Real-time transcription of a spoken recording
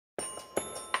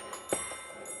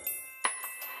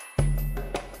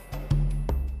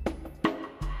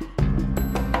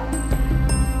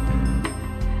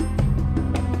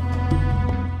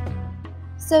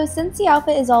So since the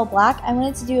outfit is all black, I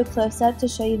wanted to do a close-up to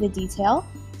show you the detail.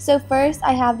 So first,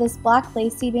 I have this black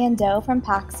lacy bandeau from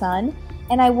PacSun,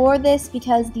 and I wore this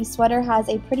because the sweater has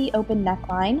a pretty open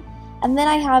neckline. And then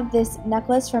I have this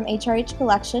necklace from HRH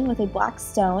Collection with a black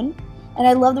stone, and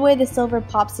I love the way the silver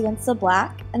pops against the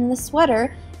black. And then the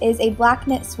sweater is a black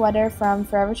knit sweater from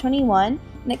Forever 21,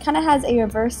 and it kind of has a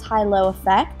reverse high-low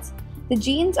effect. The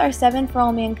jeans are 7 for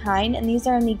All Mankind, and these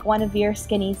are in the Guinevere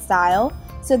skinny style.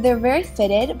 So they're very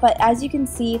fitted, but as you can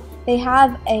see, they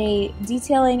have a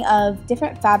detailing of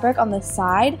different fabric on the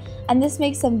side, and this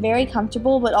makes them very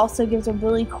comfortable, but also gives a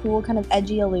really cool kind of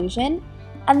edgy illusion.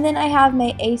 And then I have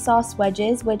my ASOS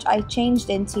wedges, which I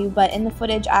changed into, but in the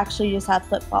footage I actually just have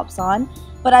flip-flops on.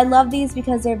 But I love these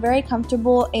because they're very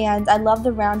comfortable, and I love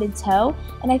the rounded toe,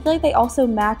 and I feel like they also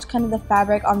match kind of the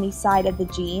fabric on the side of the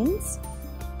jeans.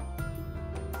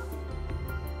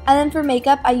 And then for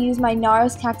makeup, I use my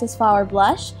NARS Cactus Flower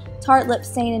Blush, Tarte Lip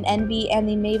Stain and Envy, and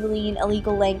the Maybelline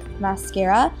Illegal Length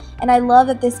Mascara. And I love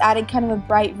that this added kind of a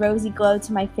bright rosy glow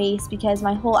to my face because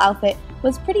my whole outfit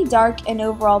was pretty dark and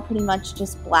overall pretty much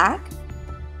just black.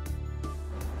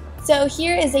 So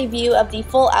here is a view of the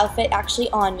full outfit actually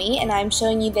on me, and I'm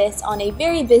showing you this on a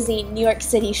very busy New York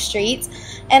City street.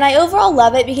 And I overall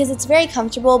love it because it's very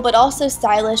comfortable but also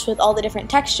stylish with all the different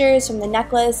textures from the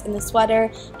necklace and the sweater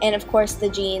and of course the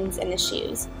jeans and the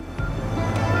shoes.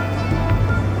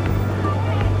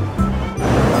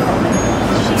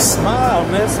 Smile,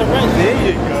 man. So right there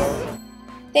you go.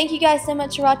 Thank you guys so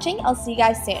much for watching. I'll see you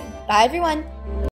guys soon. Bye everyone.